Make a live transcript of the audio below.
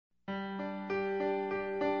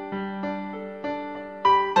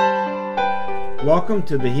Welcome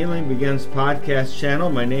to the Healing Begins podcast channel.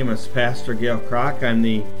 My name is Pastor Gail Kroc. I'm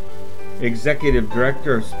the Executive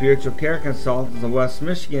Director of Spiritual Care Consultants of West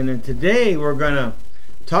Michigan, and today we're going to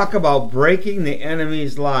talk about breaking the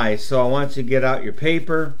enemy's lies. So I want you to get out your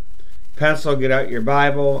paper, pencil, get out your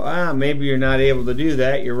Bible. Maybe you're not able to do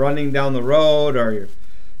that. You're running down the road, or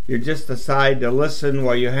you just decide to listen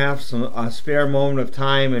while you have a spare moment of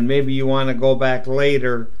time, and maybe you want to go back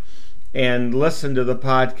later and listen to the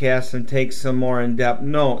podcast and take some more in-depth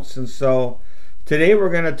notes. And so today we're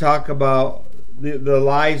going to talk about the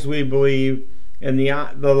lies we believe and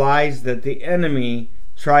the lies that the enemy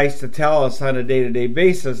tries to tell us on a day-to-day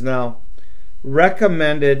basis. Now,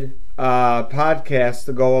 recommended podcasts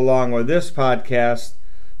to go along with this podcast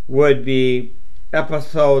would be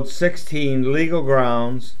episode 16, Legal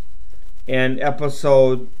Grounds, and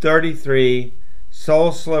episode 33,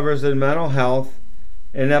 Soul Slivers and Mental Health,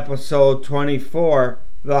 and episode 24,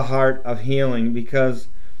 The Heart of Healing, because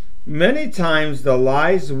many times the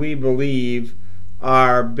lies we believe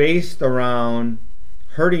are based around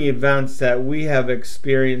hurting events that we have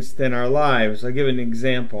experienced in our lives. I'll give an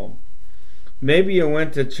example. Maybe you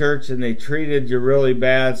went to church and they treated you really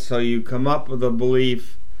bad, so you come up with a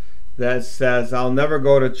belief that says, I'll never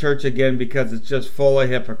go to church again because it's just full of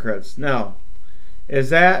hypocrites. Now, does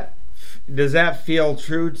that feel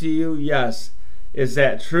true to you? Yes. Is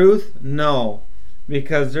that truth? No,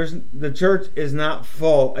 because the church is not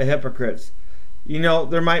full of hypocrites. You know,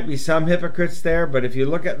 there might be some hypocrites there, but if you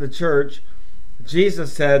look at the church,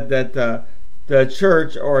 Jesus said that the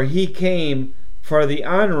church, or he came for the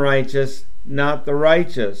unrighteous, not the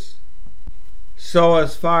righteous. So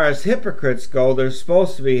as far as hypocrites go, there's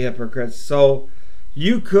supposed to be hypocrites. So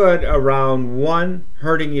you could, around one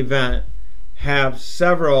hurting event, have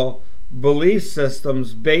several belief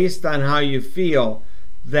systems based on how you feel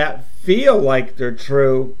that feel like they're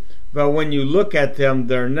true, but when you look at them,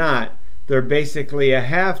 they're not. They're basically a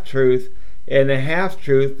half-truth, and a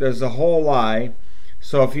half-truth is a whole lie.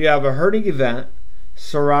 So if you have a hurting event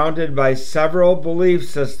surrounded by several belief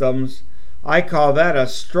systems, I call that a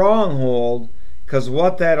stronghold, because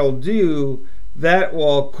what that'll do,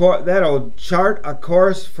 that'll chart a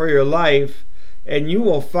course for your life, and you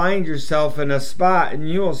will find yourself in a spot and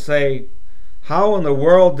you will say, how in the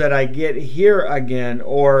world did I get here again?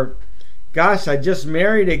 Or, gosh, I just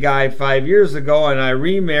married a guy 5 years ago and I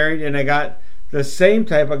remarried and I got the same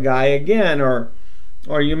type of guy again. Or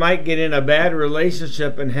you might get in a bad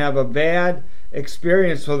relationship and have a bad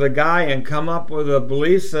experience with a guy and come up with a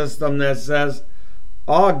belief system that says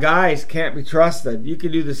all guys can't be trusted. You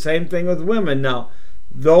can do the same thing with women. Now,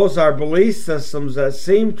 those are belief systems that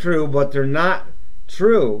seem true, but they're not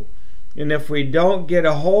true. And if we don't get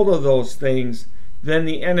a hold of those things, then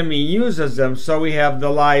the enemy uses them. So we have the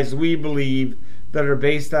lies we believe that are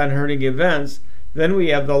based on hurting events. Then we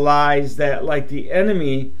have the lies that, like, the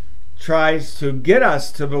enemy tries to get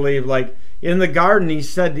us to believe. Like in the garden, he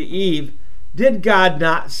said to Eve, did God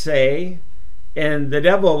not say? And the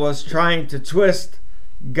devil was trying to twist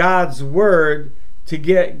God's words to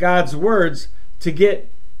get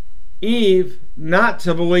Eve not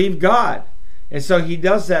to believe God. And so he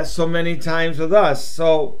does that so many times with us.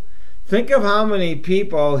 So think of how many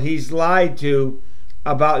people he's lied to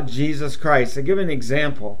about Jesus Christ. I'll give an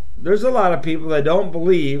example. There's a lot of people that don't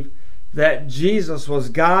believe that Jesus was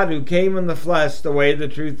God who came in the flesh, the way, the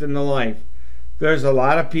truth, and the life. There's a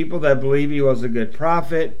lot of people that believe he was a good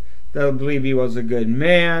prophet, that believe he was a good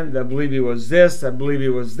man, that believe he was this, that believe he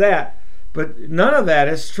was that. But none of that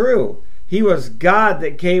is true. He was God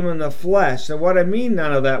that came in the flesh. And what I mean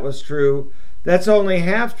none of that was true, that's only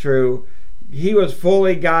half true. He was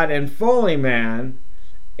fully God and fully man,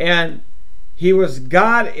 and he was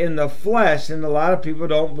God in the flesh, and a lot of people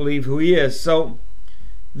don't believe who he is. So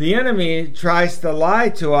the enemy tries to lie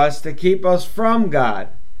to us to keep us from God.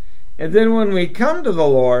 And then when we come to the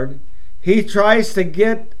Lord, he tries to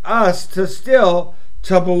get us to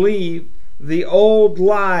believe the old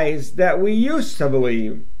lies that we used to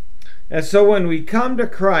believe. And so when we come to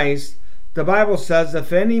Christ, the Bible says,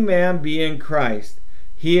 if any man be in Christ,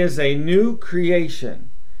 he is a new creation.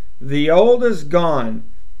 The old is gone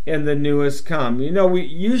and the new is come. You know,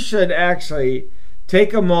 you should actually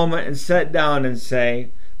take a moment and sit down and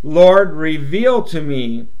say, Lord, reveal to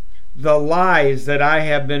me the lies that I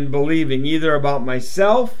have been believing, either about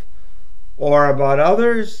myself or about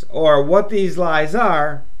others, or what these lies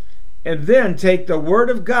are, and then take the Word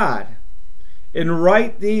of God and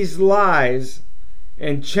write these lies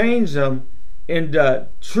and change them into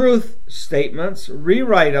truth statements,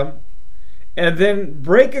 rewrite them, and then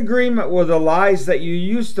break agreement with the lies that you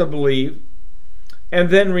used to believe, and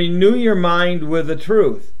then renew your mind with the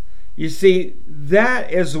truth. You see,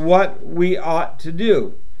 that is what we ought to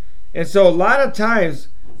do. And so a lot of times,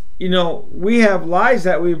 we have lies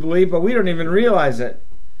that we believe, but we don't even realize it.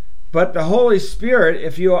 But the Holy Spirit,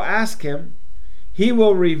 if you'll ask Him, He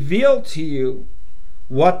will reveal to you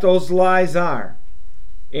what those lies are.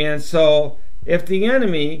 And so if the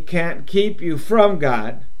enemy can't keep you from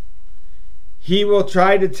God, he will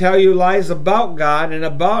try to tell you lies about God and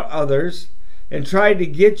about others and try to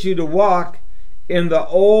get you to walk in the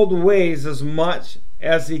old ways as much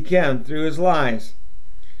as he can through his lies.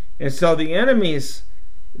 And so the enemies,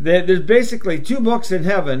 there's basically two books in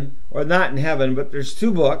heaven, or not in heaven, but there's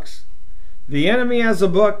two books. The enemy has a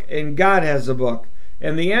book and God has a book.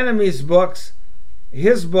 And the enemy's books,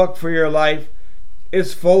 his book for your life,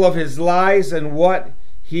 is full of his lies and what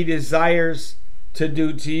he desires to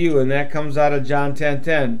do to you. And that comes out of John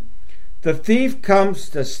 10:10. The thief comes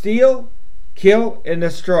to steal, kill, and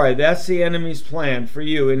destroy. That's the enemy's plan for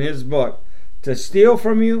you in his book. To steal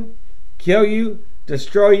from you, kill you,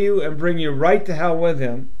 destroy you, and bring you right to hell with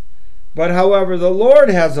him. But however, the Lord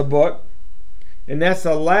has a book, and that's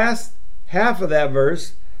the last half of that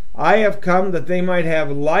verse. I have come that they might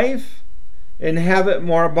have life and have it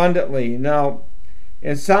more abundantly. Now,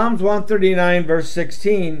 in Psalms 139, verse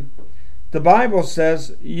 16, the Bible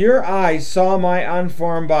says, your eyes saw my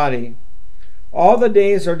unformed body. All the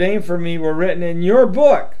days ordained for me were written in your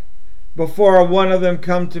book before one of them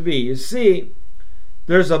come to be. You see,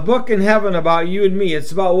 there's a book in heaven about you and me.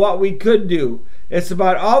 It's about what we could do. It's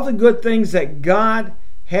about all the good things that God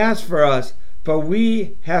has for us, but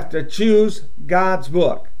we have to choose God's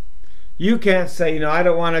book. You can't say, I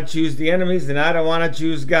don't want to choose the enemies and I don't want to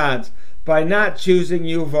choose God's. By not choosing,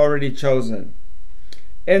 you've already chosen.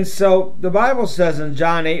 And so the Bible says in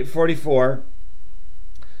John 8:44,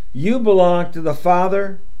 you belong to the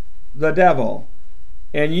father, the devil,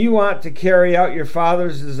 and you want to carry out your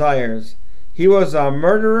father's desires. He was a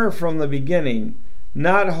murderer from the beginning,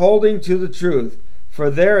 not holding to the truth,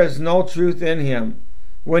 for there is no truth in him.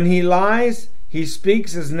 When he lies, he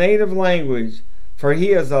speaks his native language, for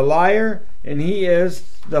he is a liar, and he is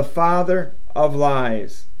the father of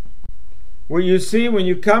lies. Well, you see, when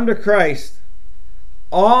you come to Christ,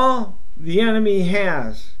 all the enemy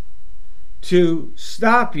has to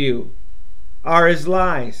stop you are his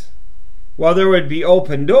lies. Well, there would be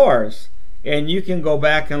open doors, and you can go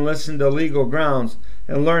back and listen to Legal Grounds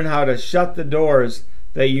and learn how to shut the doors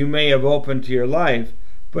that you may have opened to your life.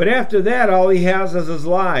 But after that, all he has is his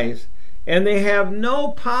lies, and they have no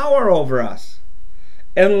power over us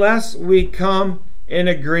unless we come in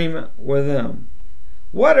agreement with them.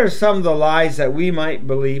 What are some of the lies that we might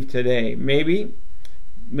believe today? Maybe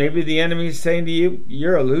the enemy is saying to you,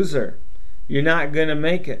 you're a loser. You're not going to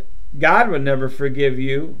make it. God would never forgive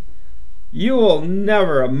you. You will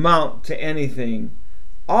never amount to anything.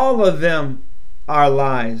 All of them are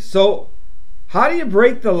lies. So how do you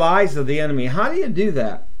break the lies of the enemy? How do you do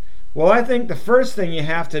that? Well, I think the first thing you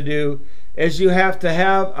have to do is you have to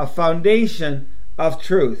have a foundation of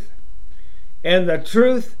truth. And the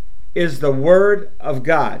truth is the Word of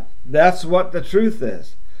God. That's what the truth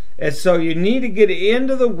is. And so you need to get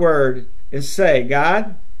into the Word and say,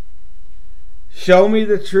 God, show me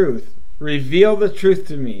the truth. Reveal the truth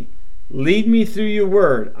to me. Lead me through your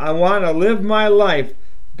Word. I want to live my life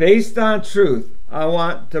based on truth. I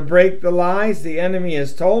want to break the lies the enemy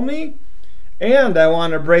has told me, and I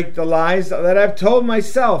want to break the lies that I've told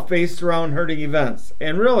myself based around hurting events.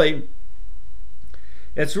 And really,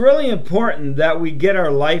 it's really important that we get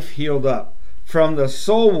our life healed up from the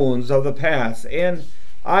soul wounds of the past. And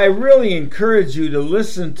I really encourage you to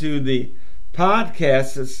listen to the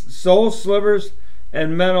podcast, Soul Slivers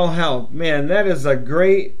and Mental Health. Man, that is a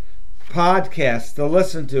great podcast to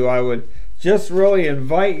listen to. I would just really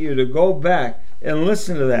invite you to go back and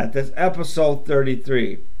listen to that. That's episode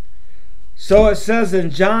 33. So it says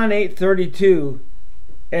in John 8:32,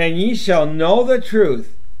 and ye shall know the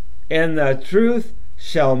truth, and the truth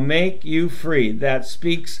shall make you free. That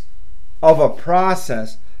speaks of a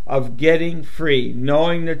process of getting free,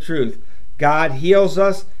 knowing the truth. God heals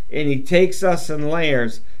us, and he takes us in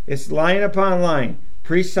layers. It's line upon line,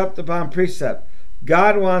 precept upon precept.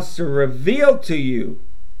 God wants to reveal to you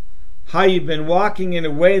how you've been walking in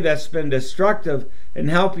a way that's been destructive and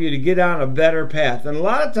help you to get on a better path. And a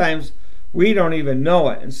lot of times we don't even know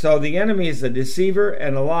it. And so the enemy is a deceiver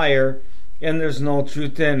and a liar, and there's no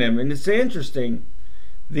truth in him. And it's interesting.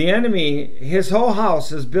 The enemy, his whole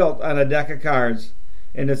house is built on a deck of cards,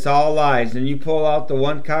 and it's all lies. And you pull out the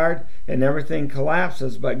one card, and everything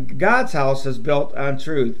collapses. But God's house is built on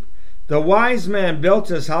truth. The wise man built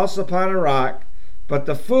his house upon a rock, but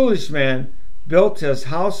the foolish man built his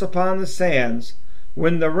house upon the sands.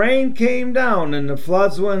 When the rain came down and the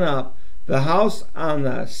floods went up, the house on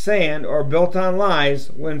the sand or built on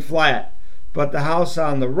lies went flat, but the house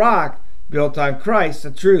on the rock built on Christ,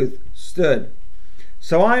 the truth, stood.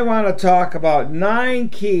 So I want to talk about 9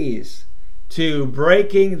 keys to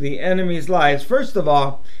breaking the enemy's lies. First of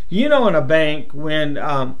all, in a bank, when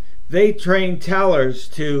they train tellers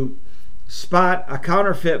to spot a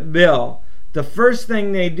counterfeit bill, the first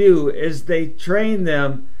thing they do is they train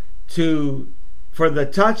them for the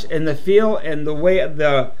touch and the feel and the way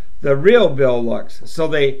the real bill looks. So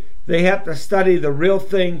they have to study the real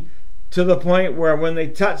thing to the point where when they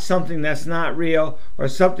touch something that's not real or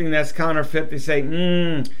something that's counterfeit, they say,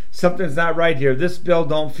 something's not right here. This bill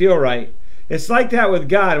don't feel right. It's like that with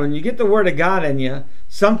God. When you get the Word of God in you,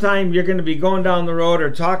 sometime you're going to be going down the road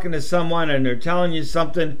or talking to someone and they're telling you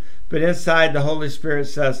something, but inside the Holy Spirit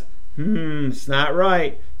says, it's not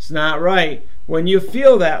right. It's not right. When you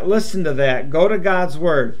feel that, listen to that. Go to God's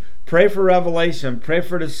Word. Pray for revelation. Pray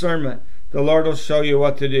for discernment. The Lord will show you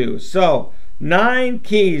what to do. So, 9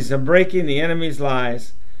 keys of breaking the enemy's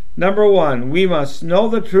lies. Number 1, we must know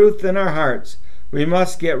the truth in our hearts. We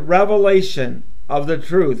must get revelation of the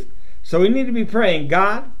truth. So we need to be praying,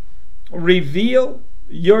 God, reveal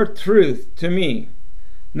your truth to me.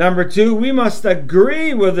 Number 2, we must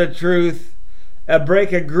agree with the truth and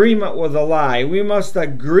break agreement with a lie. We must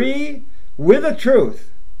agree with the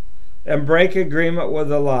truth and break agreement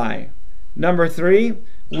with a lie. Number 3,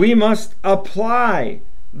 we must apply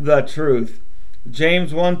the truth.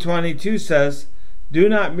 James 1:22 says, do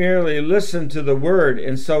not merely listen to the word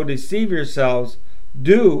and so deceive yourselves.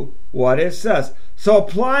 Do what it says. So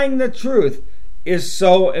applying the truth is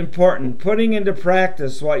so important. Putting into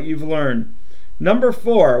practice what you've learned. Number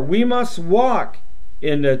 4, we must walk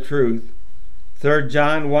in the truth. 3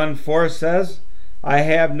 John 1:4 says, I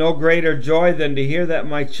have no greater joy than to hear that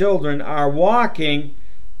my children are walking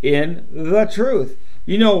in the truth.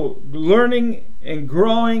 Learning and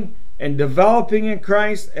growing and developing in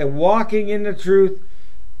Christ and walking in the truth,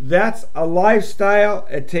 that's a lifestyle.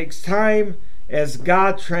 It takes time as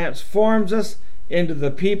God transforms us into the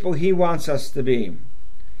people He wants us to be.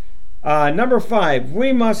 Number 5,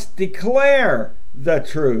 we must declare the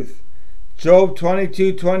truth. Job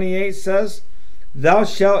 22:28 says, Thou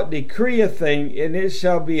shalt decree a thing, and it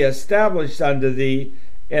shall be established unto thee,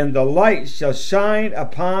 and the light shall shine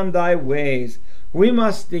upon thy ways. We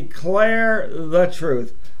must declare the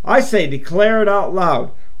truth. I say declare it out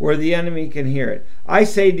loud where the enemy can hear it. I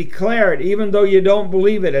say declare it even though you don't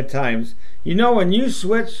believe it at times. When you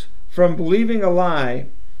switch from believing a lie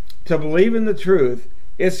to believing the truth,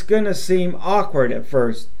 it's going to seem awkward at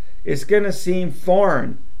first. It's going to seem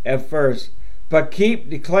foreign at first. But keep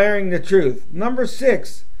declaring the truth. Number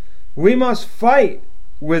 6, we must fight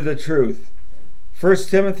with the truth. 1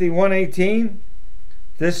 Timothy 1:18,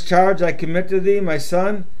 This charge I commit to thee, my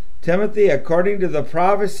son, Timothy, according to the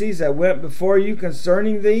prophecies that went before you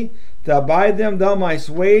concerning thee, to abide them thou mightst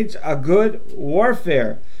wage a good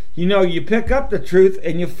warfare. You pick up the truth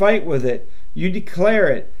and you fight with it. You declare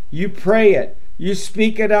it. You pray it. You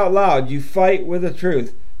speak it out loud. You fight with the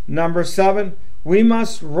truth. Number 7, we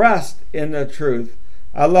must rest in the truth.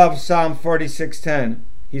 I love Psalm 46:10.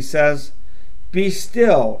 He says, Be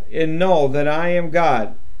still and know that I am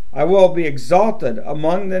God. I will be exalted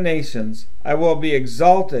among the nations. I will be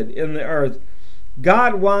exalted in the earth.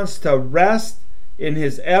 God wants to rest in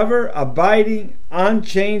His ever-abiding,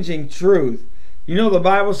 unchanging truth. The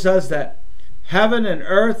Bible says that heaven and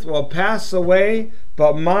earth will pass away,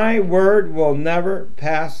 but my word will never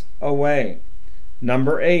pass away.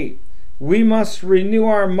 Number 8, we must renew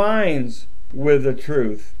our minds with the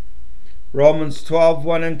truth. Romans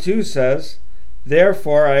 12:1-2 says,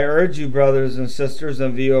 Therefore I urge you, brothers and sisters,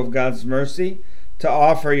 in view of God's mercy, to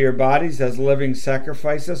offer your bodies as living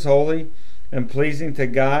sacrifices, holy and pleasing to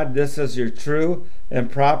God. This is your true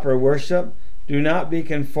and proper worship. Do not be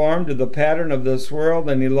conformed to the pattern of this world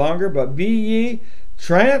any longer, but be ye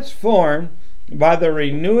transformed by the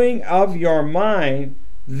renewing of your mind.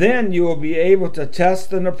 Then you will be able to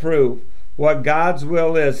test and approve what God's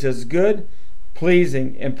will is, His good,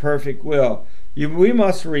 pleasing, and perfect will. We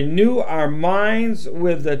must renew our minds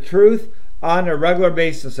with the truth on a regular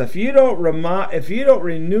basis. If you don't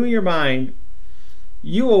renew your mind,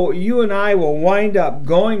 you and I will wind up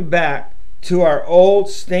going back to our old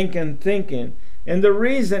stinking thinking. And the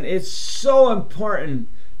reason it's so important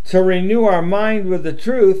to renew our mind with the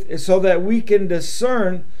truth is so that we can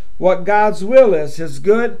discern what God's will is, His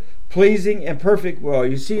good, pleasing, and perfect will.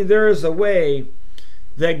 You see, there is a way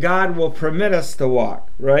that God will permit us to walk,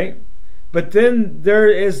 right? But then there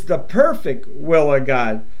is the perfect will of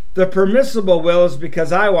God. The permissible will is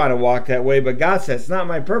because I want to walk that way, but God says it's not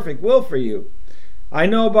my perfect will for you. I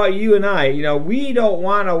know about you and I, we don't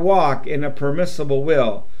want to walk in a permissible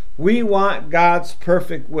will. We want God's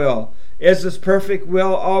perfect will. Is this perfect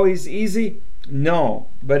will always easy? No,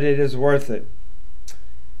 but it is worth it.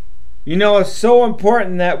 It's so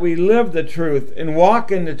important that we live the truth and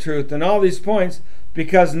walk in the truth and all these points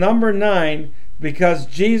because number 9, because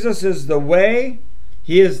Jesus is the way,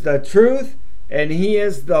 He is the truth, and He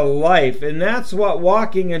is the life. And that's what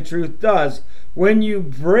walking in truth does. When you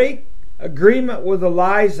break agreement with the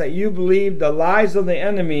lies that you believe, the lies of the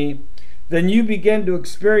enemy, then you begin to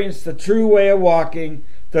experience the true way of walking,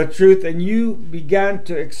 the truth, and you begin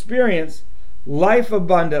to experience life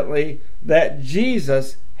abundantly that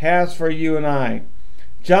Jesus has for you and I.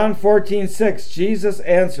 John 14:6, Jesus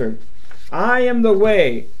answered, I am the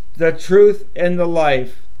way, the truth, and the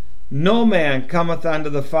life. No man cometh unto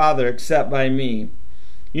the Father except by me.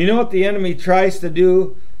 You know what the enemy tries to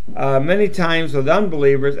do many times with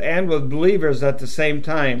unbelievers and with believers at the same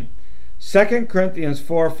time? 2 Corinthians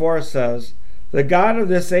 4:4 says, the God of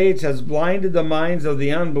this age has blinded the minds of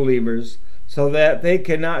the unbelievers so that they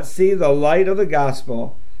cannot see the light of the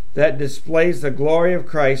gospel that displays the glory of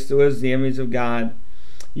Christ, who is the image of God.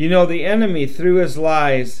 The enemy, through his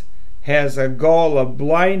lies, has a goal of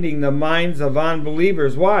blinding the minds of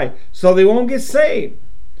unbelievers. Why? So they won't get saved.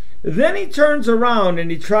 Then he turns around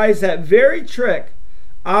and he tries that very trick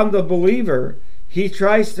on the believer. He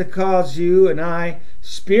tries to cause you and I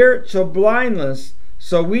spiritual blindness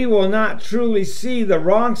so we will not truly see the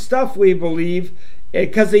wrong stuff we believe,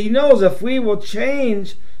 because he knows if we will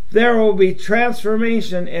change, there will be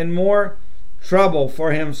transformation and more trouble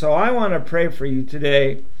for him. So I want to pray for you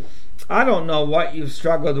today. I don't know what you've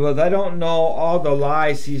struggled with. I don't know all the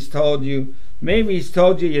lies he's told you. Maybe he's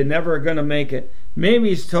told you you're never going to make it. Maybe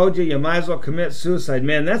he's told you might as well commit suicide.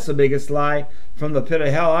 Man, that's the biggest lie from the pit of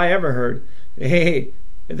hell I ever heard. Hey,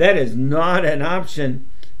 that is not an option.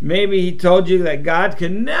 Maybe he told you that God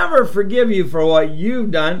can never forgive you for what you've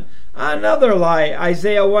done. Another lie.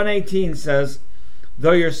 Isaiah 1:18 says,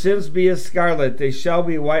 though your sins be as scarlet, they shall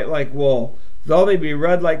be white like wool. Though they be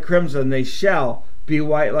red like crimson, they shall be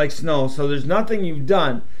white like snow. So there's nothing you've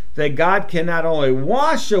done that God can not only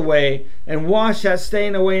wash away and wash that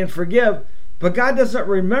stain away and forgive, but God doesn't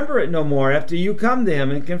remember it no more after you come to Him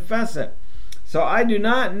and confess it. So I do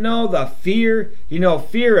not know the fear.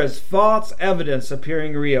 Fear is false evidence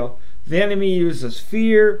appearing real. The enemy uses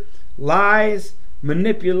fear, lies,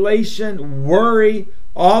 manipulation, worry,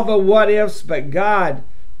 all the what ifs, but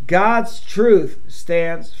God's truth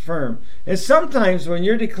stands firm. And sometimes when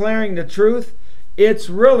you're declaring the truth, it's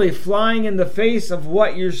really flying in the face of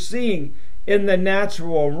what you're seeing in the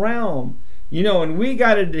natural realm. And we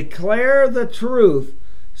got to declare the truth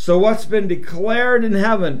so what's been declared in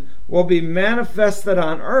heaven will be manifested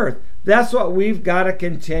on earth. That's what we've got to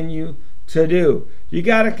continue to do. You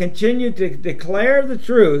got to continue to declare the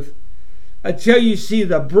truth until you see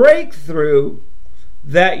the breakthrough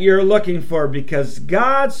that you're looking for, because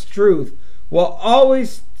God's truth will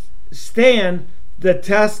always stand the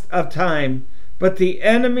test of time, but the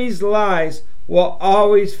enemy's lies will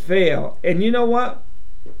always fail. And you know what?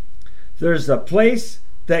 There's a place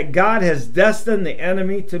that God has destined the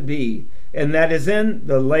enemy to be, and that is in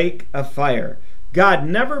the lake of fire. God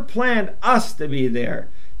never planned us to be there.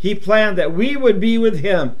 He planned that we would be with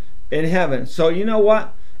Him in heaven. So you know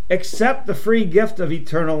what? Accept the free gift of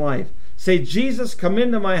eternal life. Say, Jesus, come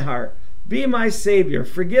into my heart. Be my Savior.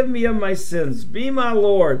 Forgive me of my sins. Be my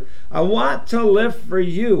Lord. I want to live for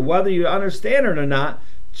you. Whether you understand it or not,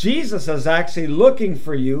 Jesus is actually looking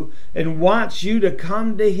for you and wants you to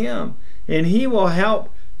come to Him. And He will help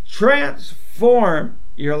transform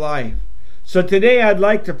your life. So today I'd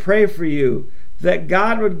like to pray for you that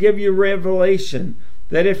God would give you revelation,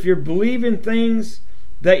 that if you're believing things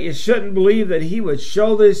that you shouldn't believe, that He would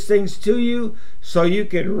show these things to you so you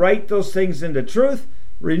could write those things into truth,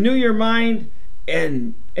 renew your mind,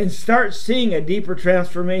 and start seeing a deeper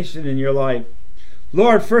transformation in your life.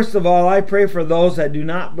 Lord, first of all, I pray for those that do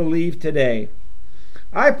not believe today.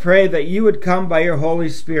 I pray that you would come by your Holy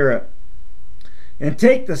Spirit and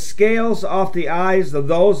take the scales off the eyes of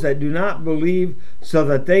those that do not believe, so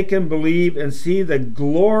that they can believe and see the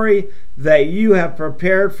glory that you have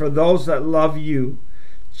prepared for those that love you.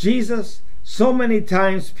 Jesus, so many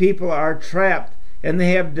times people are trapped and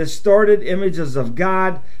they have distorted images of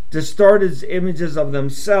God, distorted images of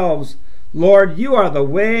themselves. Lord, you are the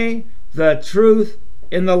way, the truth,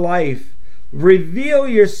 and the life. Reveal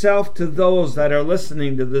yourself to those that are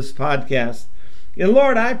listening to this podcast. And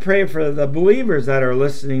Lord, I pray for the believers that are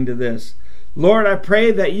listening to this. Lord, I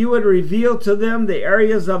pray that you would reveal to them the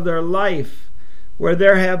areas of their life where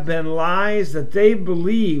there have been lies that they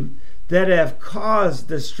believe that have caused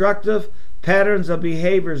destructive patterns of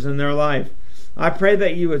behaviors in their life. I pray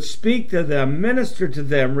that you would speak to them, minister to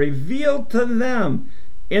them, reveal to them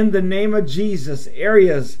in the name of Jesus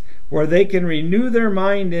areas where they can renew their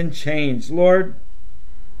mind and change. Lord,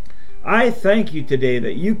 I thank you today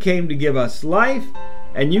that you came to give us life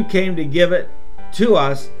and you came to give it to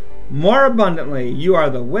us more abundantly. You are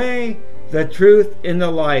the way, the truth, and the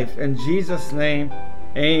life. In Jesus' name,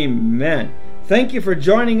 amen. Thank you for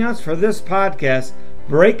joining us for this podcast,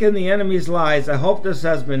 Breaking the Enemy's Lies. I hope this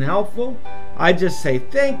has been helpful. I just say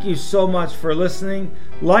thank you so much for listening.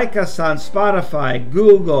 Like us on Spotify,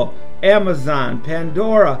 Google, Amazon,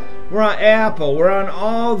 Pandora. We're on Apple. We're on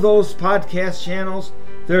all those podcast channels.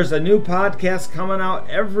 There's a new podcast coming out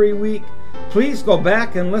every week. Please go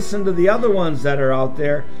back and listen to the other ones that are out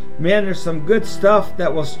there. Man, there's some good stuff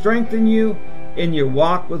that will strengthen you in your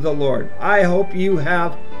walk with the Lord. I hope you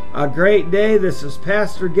have a great day. This is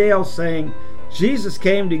Pastor Gail saying, Jesus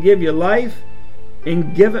came to give you life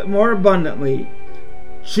and give it more abundantly.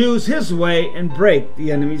 Choose his way and break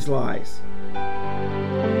the enemy's lies.